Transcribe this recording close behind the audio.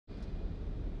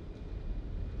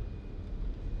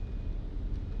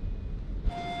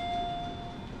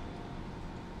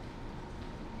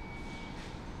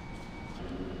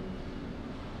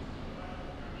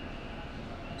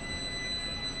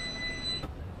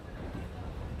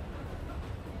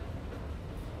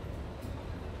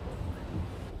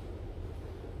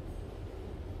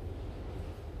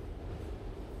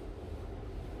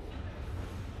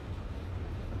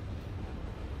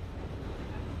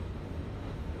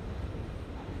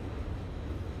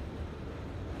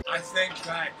I think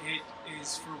that it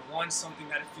is, for one, something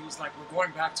that it feels like we're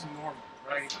going back to normal,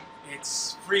 right?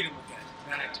 It's freedom again,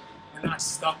 that we're not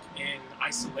stuck in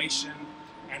isolation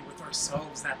and with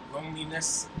ourselves, that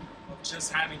loneliness of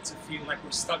just having to feel like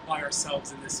we're stuck by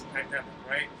ourselves in this pandemic,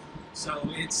 right? So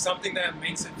it's something that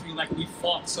makes it feel like we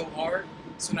fought so hard,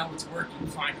 so now it's working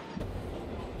finally.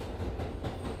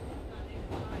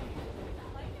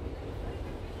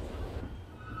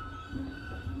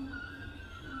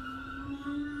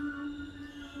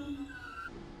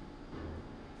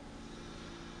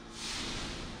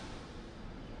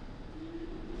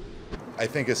 I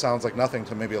think it sounds like nothing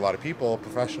to maybe a lot of people.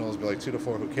 Professionals be like 2 to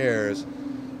 4, who cares?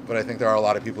 But I think there are a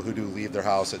lot of people who do leave their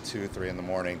house at 2, 3 in the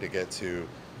morning to get to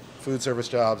food service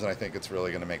jobs, and I think it's really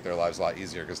going to make their lives a lot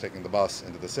easier because taking the bus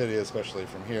into the city, especially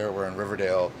from here, we're in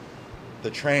Riverdale,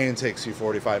 the train takes you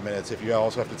 45 minutes. If you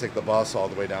also have to take the bus all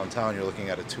the way downtown, you're looking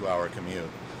at a 2-hour commute.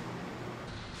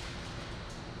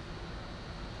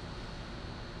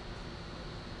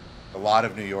 A lot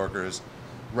of New Yorkers,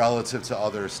 relative to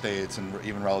other states and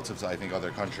even relative to, I think,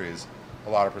 other countries, a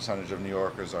lot of percentage of New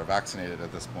Yorkers are vaccinated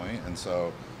at this point. And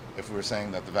so if we were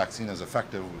saying that the vaccine is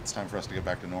effective, it's time for us to get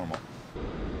back to normal.